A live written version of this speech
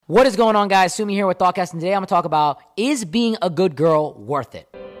What is going on, guys? Sumi here with ThoughtCast, and today I'm going to talk about, is being a good girl worth it?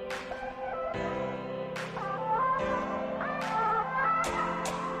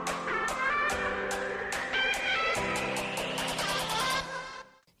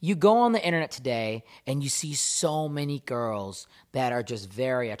 You go on the internet today and you see so many girls that are just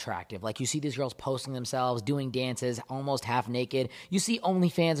very attractive. Like, you see these girls posting themselves, doing dances, almost half naked. You see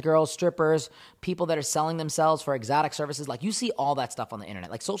OnlyFans girls, strippers, people that are selling themselves for exotic services. Like, you see all that stuff on the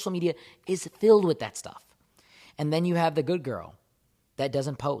internet. Like, social media is filled with that stuff. And then you have the good girl that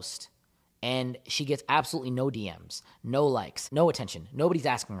doesn't post. And she gets absolutely no DMs, no likes, no attention. Nobody's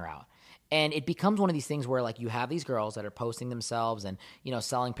asking her out. And it becomes one of these things where, like, you have these girls that are posting themselves and,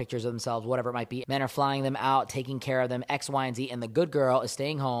 selling pictures of themselves, whatever it might be. Men are flying them out, taking care of them, X, Y, and Z. And the good girl is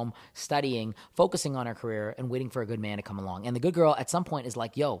staying home, studying, focusing on her career, and waiting for a good man to come along. And the good girl at some point is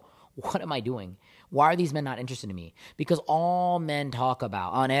like, yo, what am I doing? Why are these men not interested in me? Because all men talk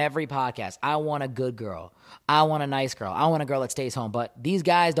about on every podcast, I want a good girl. I want a nice girl. I want a girl that stays home. But these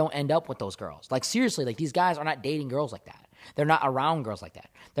guys don't end up with those girls. Like, seriously, like, these guys are not dating girls like that. They're not around girls like that.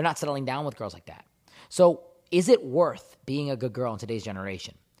 They're not settling down with girls like that. So is it worth being a good girl in today's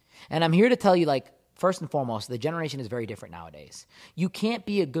generation? And I'm here to tell you, like, first and foremost, the generation is very different nowadays. You can't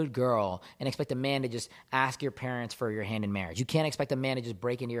be a good girl and expect a man to just ask your parents for your hand in marriage. You can't expect a man to just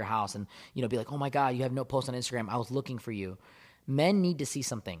break into your house and, be like, oh my God, you have no post on Instagram. I was looking for you. Men need to see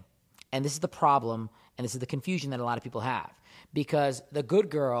something. And this is the problem, and this is the confusion that a lot of people have. Because the good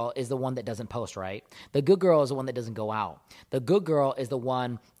girl is the one that doesn't post, right? The good girl is the one that doesn't go out. The good girl is the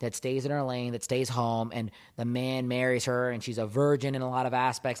one that stays in her lane, that stays home, and the man marries her, and she's a virgin in a lot of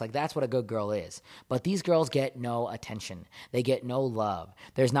aspects. Like, that's what a good girl is. But these girls get no attention. They get no love.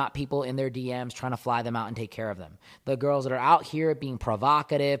 There's not people in their DMs trying to fly them out and take care of them. The girls that are out here being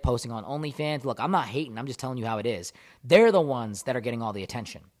provocative, posting on OnlyFans, look, I'm not hating. I'm just telling you how it is. They're the ones that are getting all the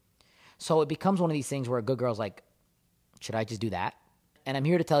attention. So it becomes one of these things where a good girl's like, should I just do that? And I'm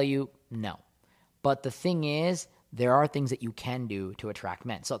here to tell you, no. But the thing is, there are things that you can do to attract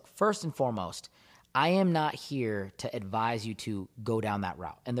men. So first and foremost, I am not here to advise you to go down that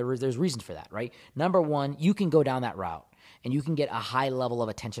route. And there's reasons for that, right? Number one, you can go down that route and you can get a high level of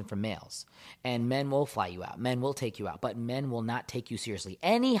attention from males. And men will fly you out. Men will take you out. But men will not take you seriously.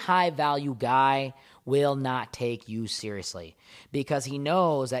 Any high-value guy will not take you seriously because he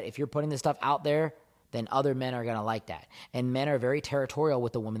knows that if you're putting this stuff out there, then other men are going to like that. And men are very territorial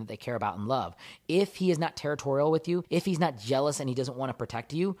with the woman that they care about and love. If he is not territorial with you, if he's not jealous and he doesn't want to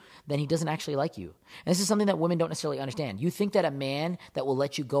protect you, then he doesn't actually like you. And this is something that women don't necessarily understand. You think that a man that will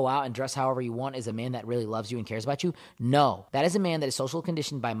let you go out and dress however you want is a man that really loves you and cares about you? No. That is a man that is socially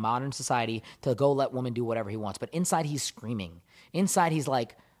conditioned by modern society to go let women do whatever he wants. But inside he's screaming. Inside he's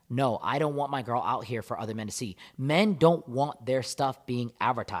like, no, I don't want my girl out here for other men to see. Men don't want their stuff being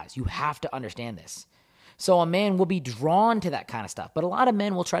advertised. You have to understand this. So a man will be drawn to that kind of stuff. But a lot of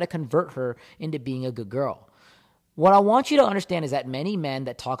men will try to convert her into being a good girl. What I want you to understand is that many men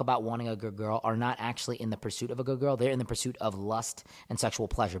that talk about wanting a good girl are not actually in the pursuit of a good girl. They're in the pursuit of lust and sexual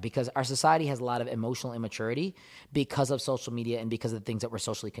pleasure because our society has a lot of emotional immaturity because of social media and because of the things that we're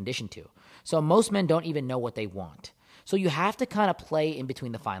socially conditioned to. So most men don't even know what they want. So you have to kind of play in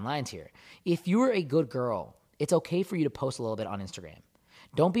between the fine lines here. If you're a good girl, it's okay for you to post a little bit on Instagram.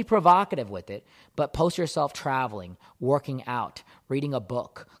 Don't be provocative with it, but post yourself traveling, working out, reading a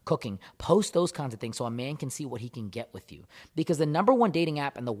book, cooking. Post those kinds of things so a man can see what he can get with you. Because the number one dating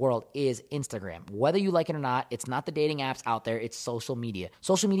app in the world is Instagram. Whether you like it or not, it's not the dating apps out there, it's social media.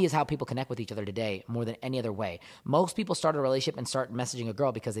 Social media is how people connect with each other today more than any other way. Most people start a relationship and start messaging a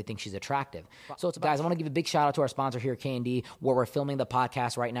girl because they think she's attractive. So guys, I want to give a big shout out to our sponsor here, K&D, where we're filming the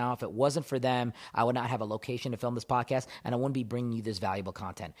podcast right now. If it wasn't for them, I would not have a location to film this podcast, and I wouldn't be bringing you this valuable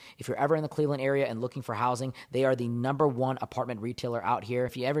content. If you're ever in the Cleveland area and looking for housing, they are the number one apartment retailer out here.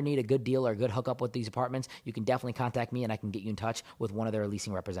 If you ever need a good deal or a good hookup with these apartments, you can definitely contact me and I can get you in touch with one of their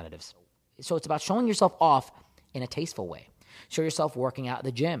leasing representatives. So it's about showing yourself off in a tasteful way. Show yourself working out at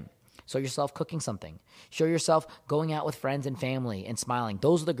the gym. Show yourself cooking something. Show yourself going out with friends and family and smiling.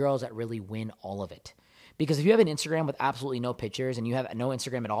 Those are the girls that really win all of it. Because if you have an Instagram with absolutely no pictures and you have no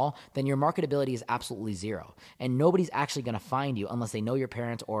Instagram at all, then your marketability is absolutely zero. And nobody's actually going to find you unless they know your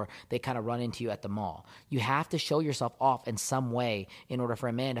parents or they kind of run into you at the mall. You have to show yourself off in some way in order for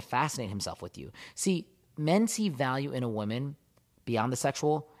a man to fascinate himself with you. See, men see value in a woman beyond the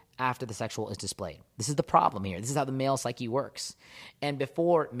sexual after the sexual is displayed. This is the problem here. This is how the male psyche works. And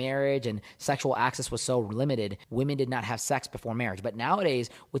before marriage and sexual access was so limited, women did not have sex before marriage. But nowadays,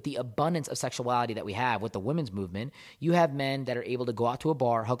 with the abundance of sexuality that we have with the women's movement, you have men that are able to go out to a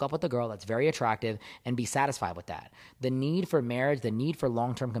bar, hook up with a girl that's very attractive, and be satisfied with that. The need for marriage, the need for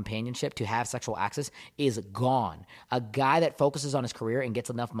long-term companionship to have sexual access is gone. A guy that focuses on his career and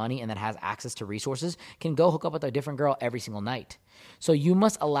gets enough money and that has access to resources can go hook up with a different girl every single night. So you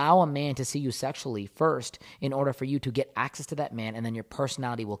must allow a man to see you sexually first in order for you to get access to that man, and then your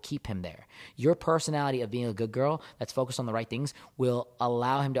personality will keep him there. Your personality of being a good girl that's focused on the right things will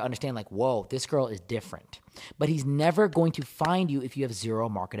allow him to understand, like, whoa, this girl is different. But he's never going to find you if you have zero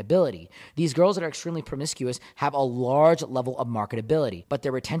marketability. These girls that are extremely promiscuous have a large level of marketability, but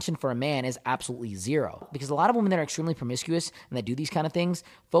their retention for a man is absolutely zero. Because a lot of women that are extremely promiscuous and that do these kind of things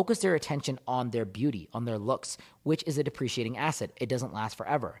focus their attention on their beauty, on their looks, which is a depreciating asset. It doesn't last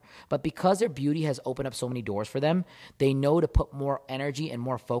forever. But because their beauty has opened up so many doors for them, they know to put more energy and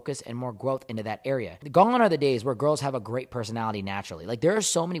more focus and more growth into that area. Gone are the days where girls have a great personality naturally. Like, there are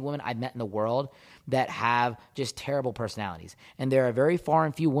so many women I've met in the world that have just terrible personalities. And there are very far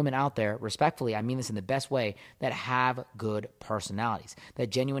and few women out there, respectfully, I mean this in the best way, that have good personalities, that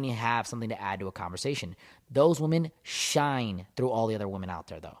genuinely have something to add to a conversation. Those women shine through all the other women out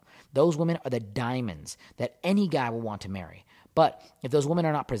there, though. Those women are the diamonds that any guy will want to marry. But if those women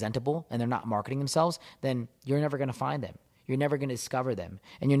are not presentable and they're not marketing themselves, then you're never going to find them. You're never going to discover them,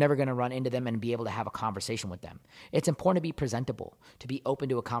 and you're never going to run into them and be able to have a conversation with them. It's important to be presentable, to be open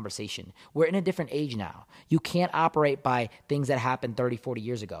to a conversation. We're in a different age now. You can't operate by things that happened 30, 40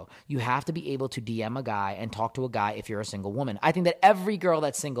 years ago. You have to be able to DM a guy and talk to a guy if you're a single woman. I think that every girl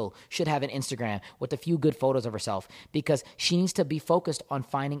that's single should have an Instagram with a few good photos of herself, because she needs to be focused on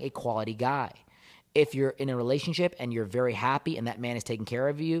finding a quality guy. If you're in a relationship and you're very happy and that man is taking care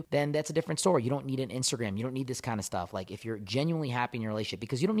of you, then that's a different story. You don't need an Instagram. You don't need this kind of stuff. Like, if you're genuinely happy in your relationship,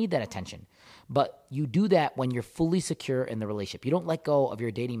 because you don't need that attention. But you do that when you're fully secure in the relationship. You don't let go of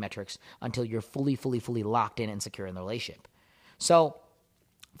your dating metrics until you're fully locked in and secure in the relationship. So,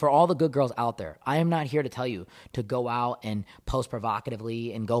 for all the good girls out there, I am not here to tell you to go out and post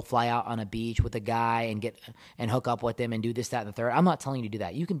provocatively and go fly out on a beach with a guy and hook up with him and do this, that, and the third. I'm not telling you to do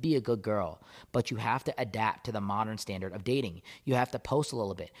that. You can be a good girl, but you have to adapt to the modern standard of dating. You have to post a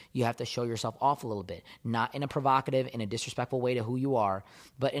little bit. You have to show yourself off a little bit, not in a provocative, in a disrespectful way to who you are,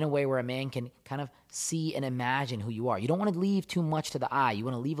 but in a way where a man can kind of see and imagine who you are. You don't want to leave too much to the eye. You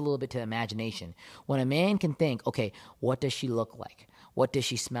want to leave a little bit to the imagination. When a man can think, okay, what does she look like? What does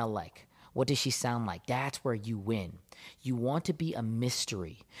she smell like? What does she sound like? That's where you win. You want to be a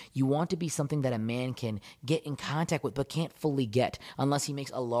mystery. You want to be something that a man can get in contact with but can't fully get unless he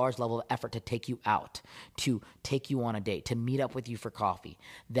makes a large level of effort to take you out, to take you on a date, to meet up with you for coffee.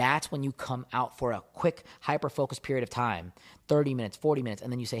 That's when you come out for a quick, hyper-focused period of time, 30 minutes, 40 minutes,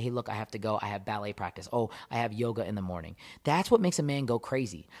 and then you say, hey, look, I have to go. I have ballet practice. Oh, I have yoga in the morning. That's what makes a man go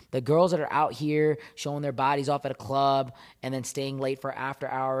crazy. The girls that are out here showing their bodies off at a club and then staying late for after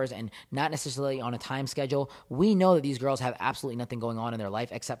hours and not necessarily on a time schedule, we know that these girls have absolutely nothing going on in their life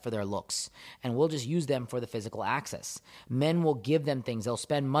except for their looks, and we'll just use them for the physical access. Men will give them things. They'll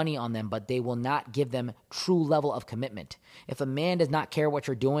spend money on them, but they will not give them true level of commitment. If a man does not care what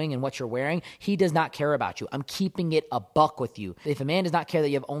you're doing and what you're wearing, he does not care about you. I'm keeping it a buck with you. If a man does not care that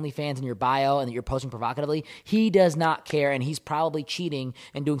you have OnlyFans in your bio and that you're posting provocatively, he does not care, and he's probably cheating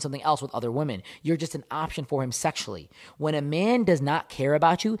and doing something else with other women. You're just an option for him sexually. When a man does not care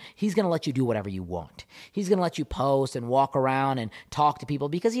about you, he's going to let you do whatever you want. He's going to let you post and walk around and talk to people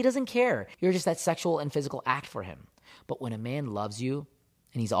because he doesn't care. You're just that sexual and physical act for him. But when a man loves you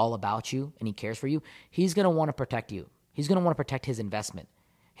and he's all about you and he cares for you, he's going to want to protect you. He's going to want to protect his investment,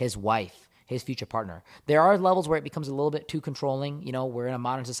 his wife, his future partner. There are levels where it becomes a little bit too controlling. You know, we're in a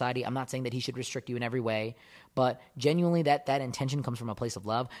modern society. I'm not saying that he should restrict you in every way, but genuinely that intention comes from a place of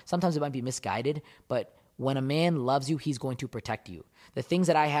love. Sometimes it might be misguided, but when a man loves you, he's going to protect you. The things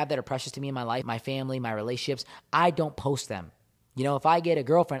that I have that are precious to me in my life, my family, my relationships, I don't post them. You know, if I get a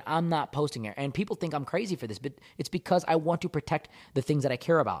girlfriend, I'm not posting her. And people think I'm crazy for this, but it's because I want to protect the things that I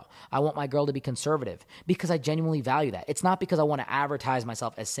care about. I want my girl to be conservative because I genuinely value that. It's not because I want to advertise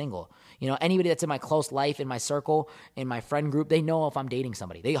myself as single. You know, anybody that's in my close life, in my circle, in my friend group, they know if I'm dating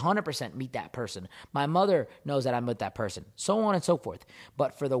somebody. They 100% meet that person. My mother knows that I'm with that person, so on and so forth.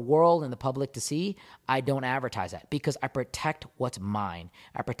 But for the world and the public to see, I don't advertise that because I protect what's mine.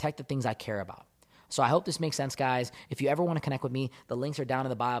 I protect the things I care about. So I hope this makes sense, guys. If you ever want to connect with me, the links are down in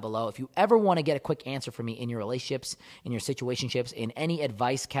the bio below. If you ever want to get a quick answer from me in your relationships, in your situationships, in any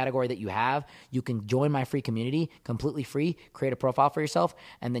advice category that you have, you can join my free community, completely free, create a profile for yourself,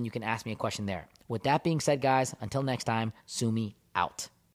 and then you can ask me a question there. With that being said, guys, until next time, Sumi out.